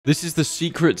This is the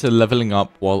secret to leveling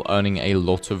up while earning a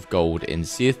lot of gold in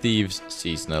Sea of Thieves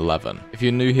Season 11. If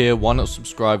you're new here, why not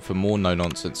subscribe for more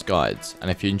no-nonsense guides?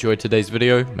 And if you enjoyed today's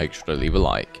video, make sure to leave a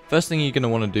like. First thing you're going to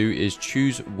want to do is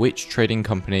choose which trading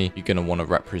company you're going to want to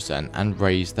represent and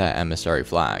raise their emissary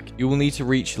flag. You will need to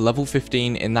reach level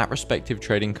 15 in that respective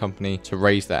trading company to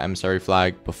raise their emissary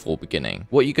flag before beginning.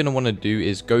 What you're going to want to do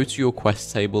is go to your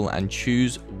quest table and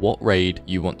choose what raid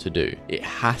you want to do. It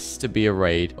has to be a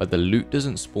raid where the loot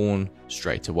doesn't spawn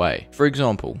straight away. For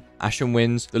example, Ashen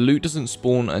Winds, the loot doesn't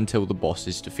spawn until the boss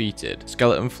is defeated.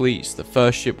 Skeleton Fleets, the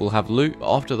first ship will have loot,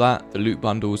 but after that, the loot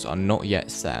bundles are not yet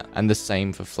set, and the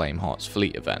same for Flameheart's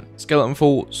fleet event. Skeleton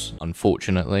Forts,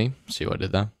 unfortunately, see what I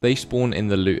did there? They spawn in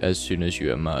the loot as soon as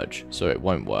you emerge, so it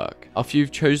won't work. After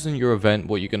you've chosen your event,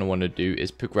 what you're going to want to do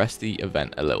is progress the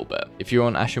event a little bit. If you're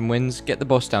on Ashen Winds, get the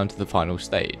boss down to the final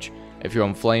stage. If you're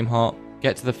on Flameheart,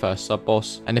 get to the first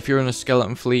sub-boss, and if you're in a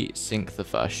skeleton fleet, sink the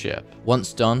first ship.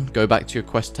 Once done, go back to your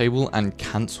quest table and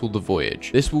cancel the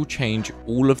voyage. This will change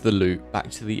all of the loot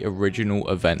back to the original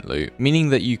event loot, meaning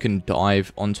that you can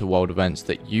dive onto world events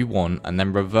that you want and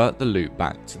then revert the loot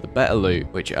back to the better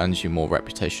loot, which earns you more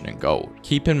reputation and gold.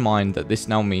 Keep in mind that this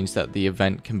now means that the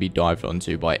event can be dived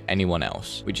onto by anyone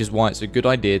else, which is why it's a good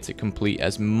idea to complete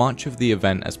as much of the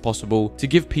event as possible to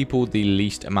give people the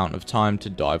least amount of time to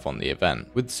dive on the event.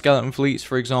 With skeleton fleet,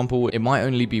 for example, it might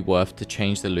only be worth to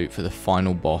change the loot for the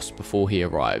final boss before he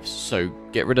arrives, so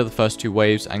get rid of the first two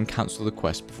waves and cancel the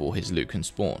quest before his loot can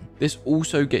spawn. This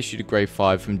also gets you to grade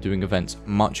 5 from doing events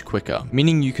much quicker,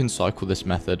 meaning you can cycle this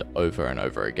method over and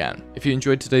over again. If you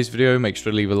enjoyed today's video, make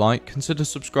sure to leave a like, consider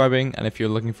subscribing, and if you're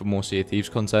looking for more Sea of Thieves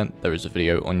content, there is a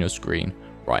video on your screen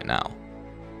right now.